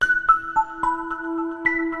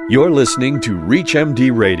You're listening to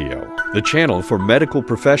ReachMD Radio, the channel for medical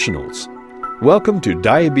professionals. Welcome to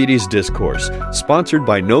Diabetes Discourse, sponsored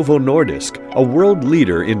by Novo Nordisk, a world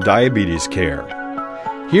leader in diabetes care.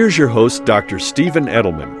 Here's your host, Dr. Stephen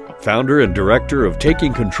Edelman, founder and director of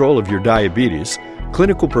Taking Control of Your Diabetes,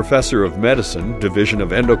 clinical professor of medicine, Division of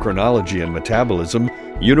Endocrinology and Metabolism,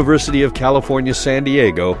 University of California, San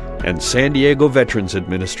Diego, and San Diego Veterans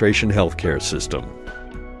Administration Healthcare System.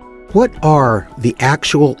 What are the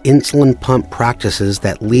actual insulin pump practices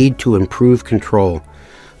that lead to improved control?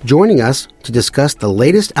 Joining us to discuss the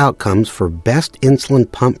latest outcomes for best insulin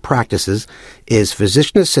pump practices is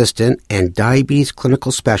physician assistant and diabetes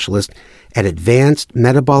clinical specialist at Advanced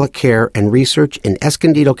Metabolic Care and Research in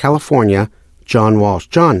Escondido, California, John Walsh.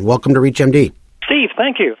 John, welcome to ReachMD. Steve,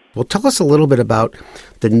 thank you. Well, tell us a little bit about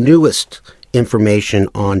the newest information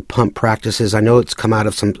on pump practices. I know it's come out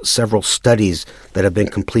of several studies that have been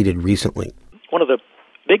completed recently. One of the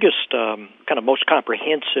biggest, most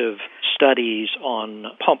comprehensive studies on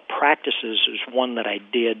pump practices is one that I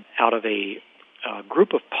did out of a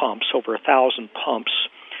group of pumps, over 1,000 pumps,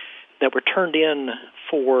 that were turned in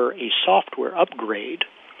for a software upgrade.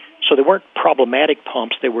 So they weren't problematic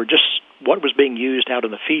pumps, they were just what was being used out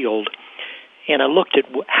in the field. And I looked at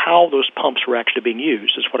how those pumps were actually being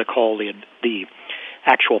used. Is what I call the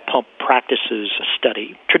actual pump practices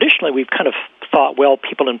study. Traditionally, we've kind of thought, well,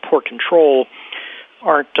 people in poor control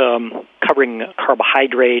aren't covering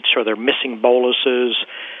carbohydrates, or they're missing boluses,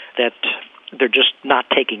 that they're just not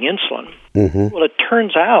taking insulin. Mm-hmm. Well, it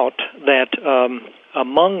turns out that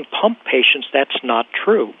among pump patients, that's not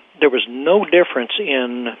true. There was no difference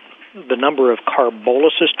in the number of carb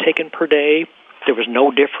boluses taken per day. There was no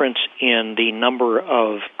difference in the number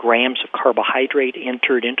of grams of carbohydrate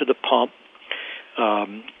entered into the pump.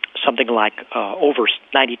 Something like over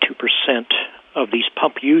 92% of these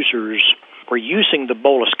pump users were using the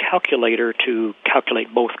bolus calculator to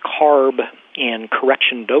calculate both carb and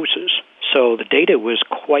correction doses. So the data was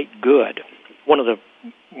quite good. One of the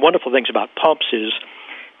wonderful things about pumps is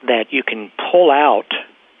that you can pull out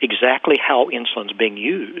exactly how insulin's being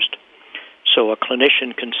used. So a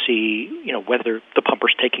clinician can see, whether the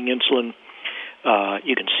pumper's taking insulin.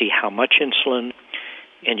 You can see how much insulin,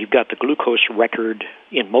 and you've got the glucose record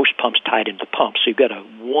in most pumps tied into the pump. So you've got a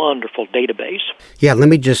wonderful database. Yeah, let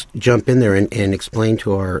me just jump in there and explain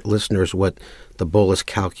to our listeners what the bolus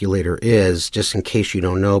calculator is, just in case you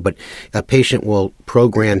don't know. But a patient will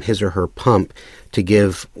program his or her pump to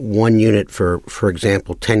give 1 unit for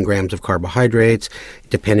example, 10 grams of carbohydrates,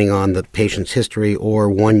 depending on the patient's history, or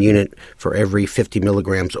 1 unit for every 50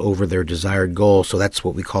 milligrams over their desired goal. So that's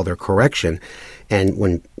what we call their correction. And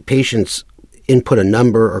when patients input a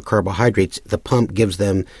number or carbohydrates, the pump gives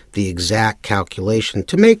them the exact calculation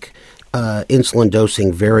to make insulin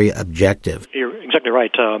dosing very objective. You're exactly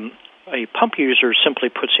right. A pump user simply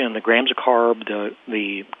puts in the grams of carb.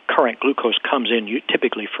 The current glucose comes in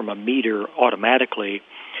typically from a meter automatically,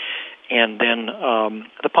 and then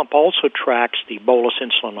the pump also tracks the bolus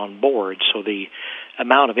insulin on board, so the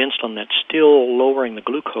amount of insulin that's still lowering the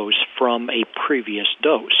glucose from a previous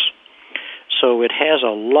dose. So it has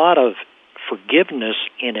a lot of forgiveness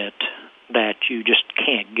in it that you just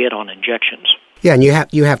can't get on injections. Yeah, and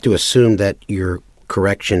you have to assume that your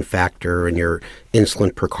correction factor and your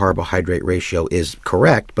insulin per carbohydrate ratio is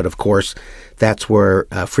correct, but of course that's where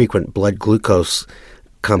frequent blood glucose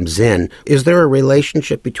comes in. Is there a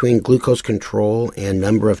relationship between glucose control and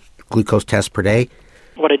number of glucose tests per day?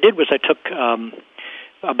 What I did was I took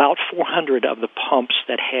about 400 of the pumps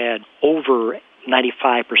that had over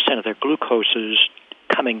 95% of their glucoses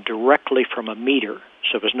coming directly from a meter,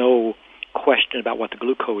 so there was no question about what the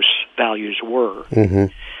glucose values were. Mm-hmm.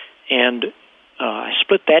 And I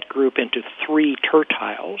split that group into 3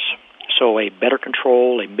 tertiles, so a better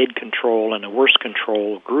control, a mid-control, and a worse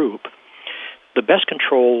control group. The best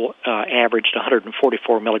control averaged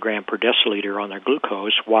 144 milligram per deciliter on their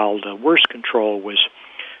glucose, while the worst control was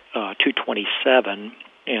 227,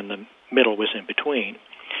 and the middle was in between.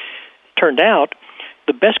 Turned out,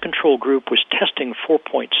 the best control group was testing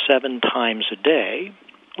 4.7 times a day,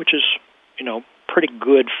 which is, pretty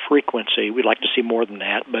good frequency. We'd like to see more than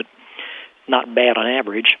that, but not bad on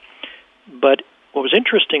average. But what was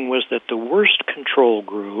interesting was that the worst control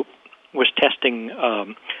group was testing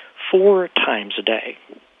 4 times a day.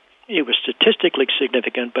 It was statistically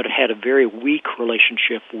significant, but it had a very weak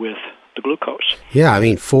relationship with the glucose. Yeah,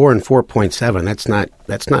 4 and 4.7,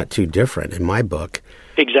 that's not too different in my book.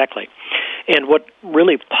 Exactly. And what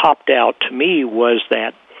really popped out to me was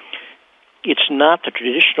that it's not the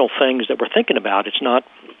traditional things that we're thinking about. It's not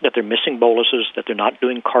that they're missing boluses, that they're not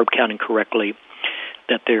doing carb counting correctly,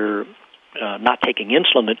 that they're not taking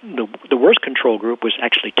insulin, the worst control group was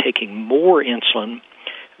actually taking more insulin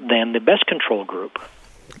than the best control group.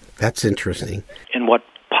 That's interesting. And what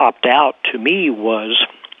popped out to me was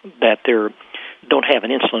that they don't have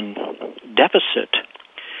an insulin deficit,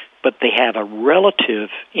 but they have a relative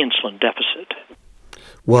insulin deficit.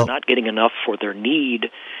 Well, They're not getting enough for their need,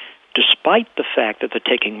 despite the fact that they're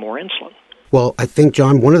taking more insulin. Well, I think,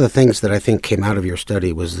 John, one of the things that I think came out of your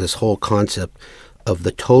study was this whole concept of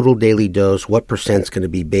the total daily dose, what percent's going to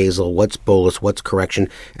be basal, what's bolus, what's correction,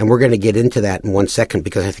 and we're going to get into that in 1 second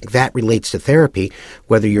because I think that relates to therapy,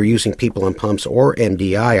 whether you're using people on pumps or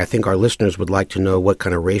MDI. I think our listeners would like to know what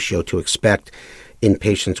kind of ratio to expect in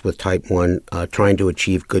patients with type 1 trying to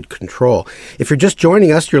achieve good control. If you're just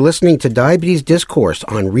joining us, you're listening to Diabetes Discourse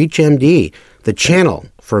on ReachMD, the channel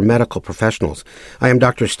for medical professionals. I am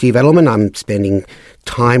Dr. Steve Edelman. I'm spending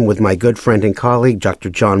time with my good friend and colleague,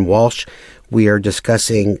 Dr. John Walsh. We are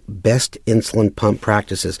discussing best insulin pump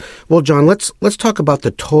practices. Well, John, let's talk about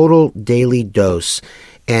the total daily dose.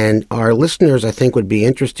 And our listeners, I think, would be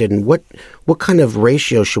interested in what kind of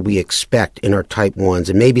ratio should we expect in our type 1s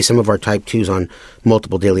and maybe some of our type 2s on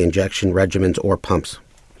multiple daily injection regimens or pumps.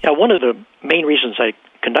 Yeah, one of the main reasons I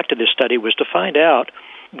conducted this study was to find out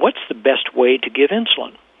what's the best way to give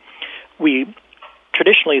insulin. We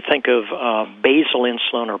traditionally think of basal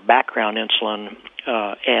insulin or background insulin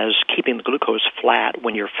as keeping the glucose flat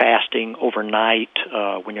when you're fasting overnight,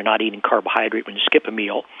 when you're not eating carbohydrate, when you skip a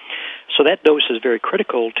meal. So that dose is very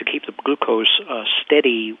critical to keep the glucose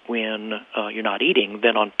steady when you're not eating.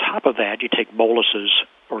 Then on top of that, you take boluses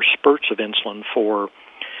or spurts of insulin for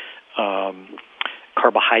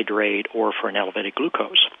carbohydrate or for an elevated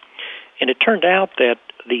glucose. And it turned out that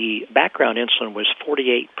the background insulin was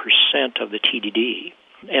 48% of the TDD,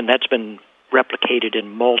 and that's been replicated in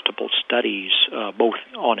multiple studies, both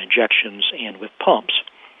on injections and with pumps.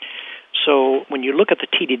 So when you look at the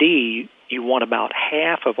TDD, you want about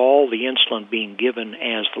half of all the insulin being given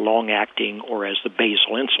as the long-acting or as the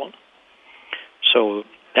basal insulin. So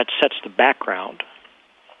that sets the background.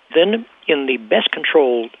 Then in the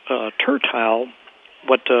best-controlled tertile,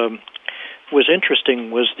 what was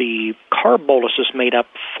interesting was the carb boluses made up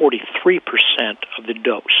 43% of the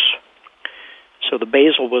dose. So the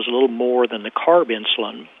basal was a little more than the carb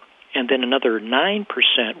insulin, and then another 9%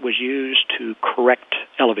 was used to correct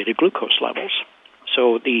elevated glucose levels.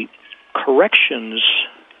 So the corrections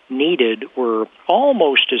needed were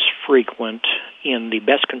almost as frequent in the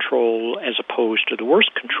best control as opposed to the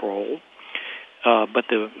worst control, but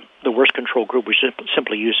the worst control group was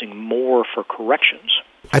simply using more for corrections.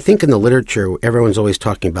 I think in the literature, everyone's always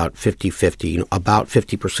talking about 50-50, about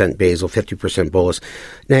 50% basal, 50% bolus.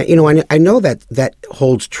 Now, I know that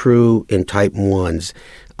holds true in type 1s.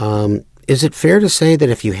 Is it fair to say that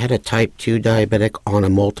if you had a type 2 diabetic on a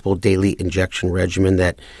multiple daily injection regimen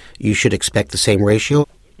that you should expect the same ratio?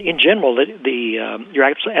 In general, you're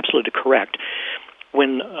absolutely correct.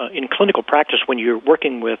 When in clinical practice, when you're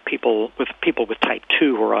working with people with type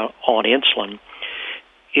 2 who are on insulin,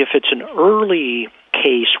 if it's an early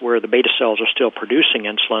case where the beta cells are still producing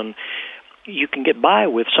insulin, you can get by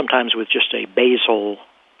sometimes with just a basal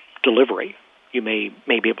delivery. You may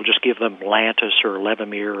be able to just give them Lantus or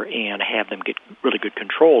Levemir and have them get really good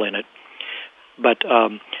control in it. But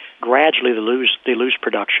gradually they lose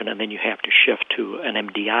production, and then you have to shift to an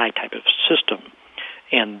MDI type of system.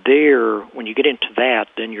 And there, when you get into that,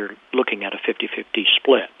 then you're looking at a 50-50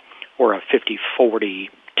 split or a 50-40-10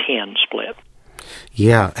 split.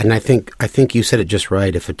 Yeah, and I think you said it just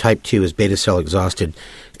right. If a type 2 is beta cell exhausted,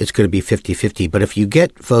 it's going to be 50-50. But if you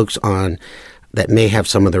get folks on that may have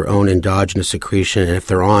some of their own endogenous secretion, and if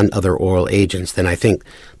they're on other oral agents, then I think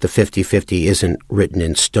the 50-50 isn't written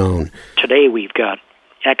in stone. Today we've got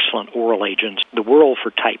excellent oral agents. The world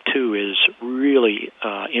for type 2 is really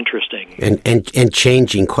interesting. And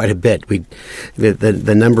changing quite a bit.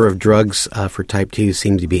 The number of drugs for type 2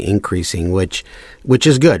 seem to be increasing, which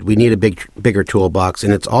is good. We need a bigger toolbox,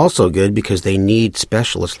 and it's also good because they need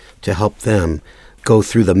specialists to help them go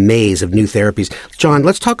through the maze of new therapies. John,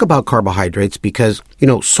 let's talk about carbohydrates because,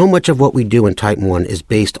 so much of what we do in type 1 is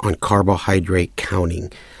based on carbohydrate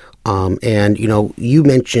counting. And you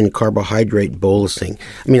mentioned carbohydrate bolusing.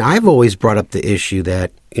 I mean, I've always brought up the issue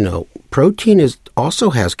that, protein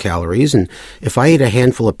also has calories. And if I eat a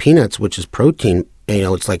handful of peanuts, which is protein,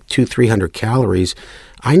 it's like 200-300 calories,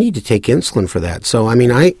 I need to take insulin for that. So, I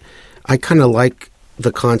mean, I kind of like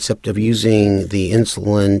the concept of using the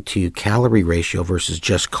insulin to calorie ratio versus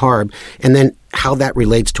just carb, and then how that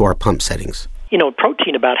relates to our pump settings.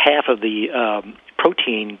 Protein, about half of the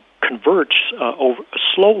protein converts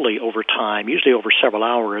slowly over time, usually over several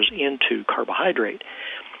hours, into carbohydrate.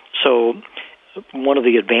 So one of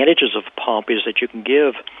the advantages of pump is that you can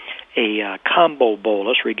give a combo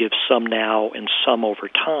bolus where you give some now and some over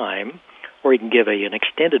time, or you can give an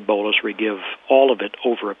extended bolus where you give all of it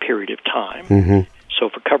over a period of time. Mm-hmm. So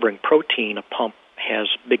for covering protein, a pump has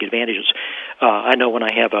big advantages. I know when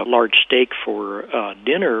I have a large steak for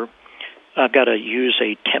dinner, I've got to use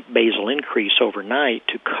a temp basal increase overnight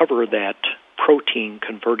to cover that protein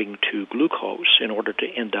converting to glucose in order to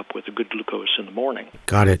end up with a good glucose in the morning.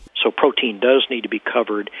 Got it. So protein does need to be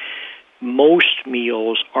covered. Most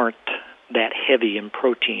meals aren't that heavy in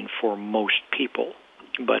protein for most people,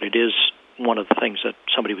 but it is one of the things that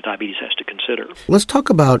somebody with diabetes has to consider. Let's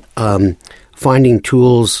talk about finding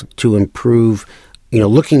tools to improve,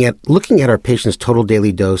 looking at our patient's total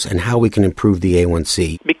daily dose and how we can improve the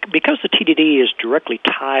A1C. Because the TDD is directly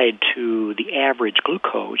tied to the average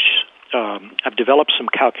glucose, I've developed some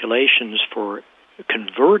calculations for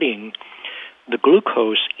converting the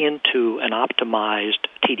glucose into an optimized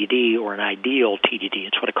TDD or an ideal TDD.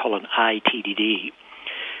 It's what I call an iTDD.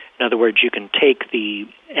 In other words, you can take the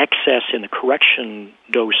excess in the correction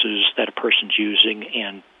doses that a person's using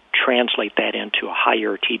and translate that into a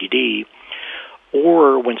higher TDD,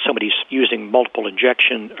 or when somebody's using multiple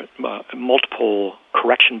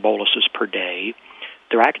correction boluses per day,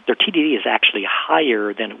 their TDD is actually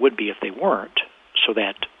higher than it would be if they weren't, so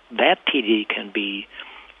that TDD can be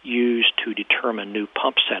used to determine new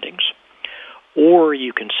pump settings. Or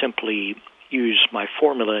you can simply use my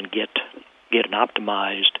formula and get an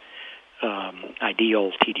optimized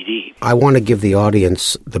ideal TDD. I want to give the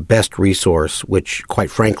audience the best resource, which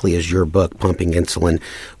quite frankly is your book, Pumping Insulin,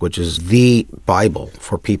 which is the Bible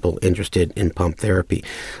for people interested in pump therapy.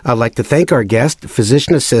 I'd like to thank our guest,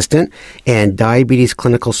 physician assistant and diabetes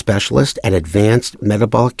clinical specialist at Advanced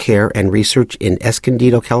Metabolic Care and Research in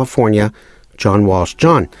Escondido, California, John Walsh.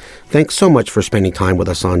 John, thanks so much for spending time with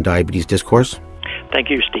us on Diabetes Discourse.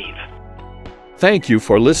 Thank you, Steve. Thank you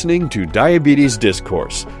for listening to Diabetes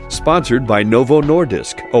Discourse, sponsored by Novo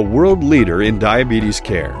Nordisk, a world leader in diabetes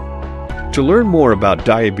care. To learn more about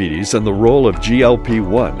diabetes and the role of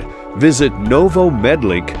GLP-1, visit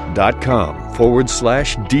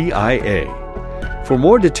novomedlink.com/DIA. For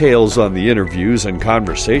more details on the interviews and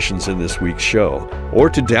conversations in this week's show, or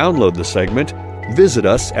to download the segment, visit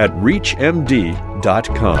us at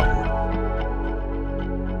reachmd.com.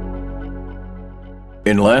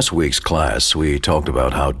 In last week's class, we talked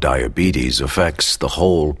about how diabetes affects the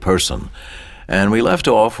whole person, and we left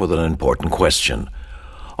off with an important question.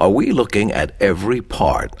 Are we looking at every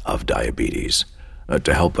part of diabetes?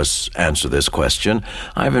 To help us answer this question,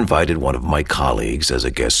 I've invited one of my colleagues as a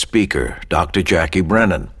guest speaker, Dr. Jackie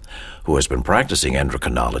Brennan, who has been practicing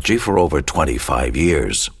endocrinology for over 25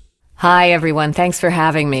 years. Hi, everyone. Thanks for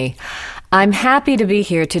having me. I'm happy to be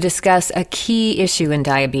here to discuss a key issue in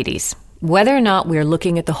diabetes, whether or not we're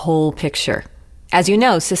looking at the whole picture. As you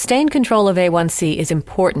know, sustained control of A1C is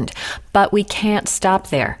important, but we can't stop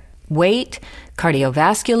there. Weight,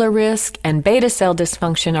 cardiovascular risk, and beta cell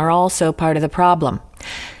dysfunction are also part of the problem.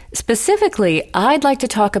 Specifically, I'd like to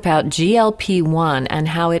talk about GLP-1 and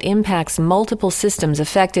how it impacts multiple systems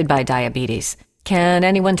affected by diabetes. Can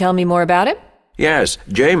anyone tell me more about it? Yes,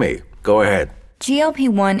 Jamie, go ahead.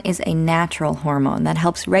 GLP-1 is a natural hormone that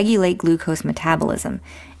helps regulate glucose metabolism,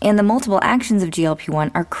 and the multiple actions of GLP-1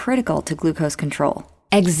 are critical to glucose control.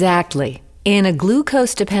 Exactly. In a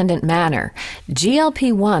glucose-dependent manner,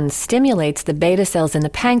 GLP-1 stimulates the beta cells in the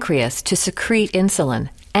pancreas to secrete insulin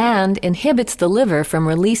and inhibits the liver from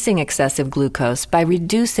releasing excessive glucose by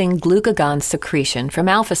reducing glucagon secretion from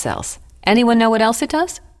alpha cells. Anyone know what else it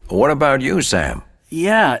does? What about you, Sam?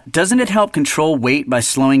 Yeah, doesn't it help control weight by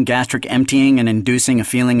slowing gastric emptying and inducing a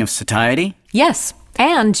feeling of satiety? Yes,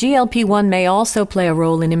 and GLP-1 may also play a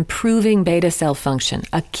role in improving beta cell function,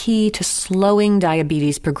 a key to slowing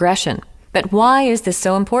diabetes progression. But why is this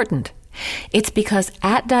so important? It's because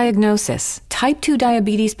at diagnosis, type 2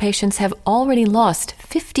 diabetes patients have already lost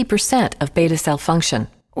 50% of beta cell function.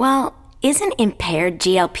 Well, isn't impaired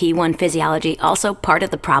GLP-1 physiology also part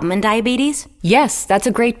of the problem in diabetes? Yes, that's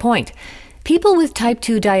a great point. People with type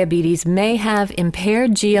 2 diabetes may have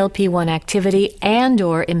impaired GLP-1 activity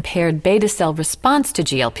and/or impaired beta cell response to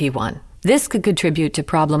GLP-1. This could contribute to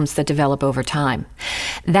problems that develop over time.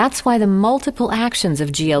 That's why the multiple actions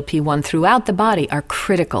of GLP-1 throughout the body are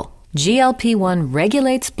critical. GLP-1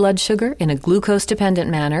 regulates blood sugar in a glucose-dependent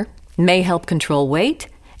manner, may help control weight,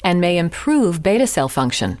 and may improve beta cell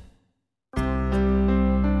function.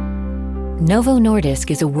 Novo Nordisk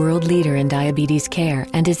is a world leader in diabetes care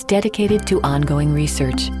and is dedicated to ongoing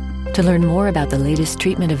research. To learn more about the latest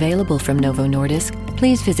treatment available from Novo Nordisk,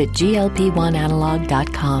 please visit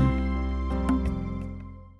glp1analog.com.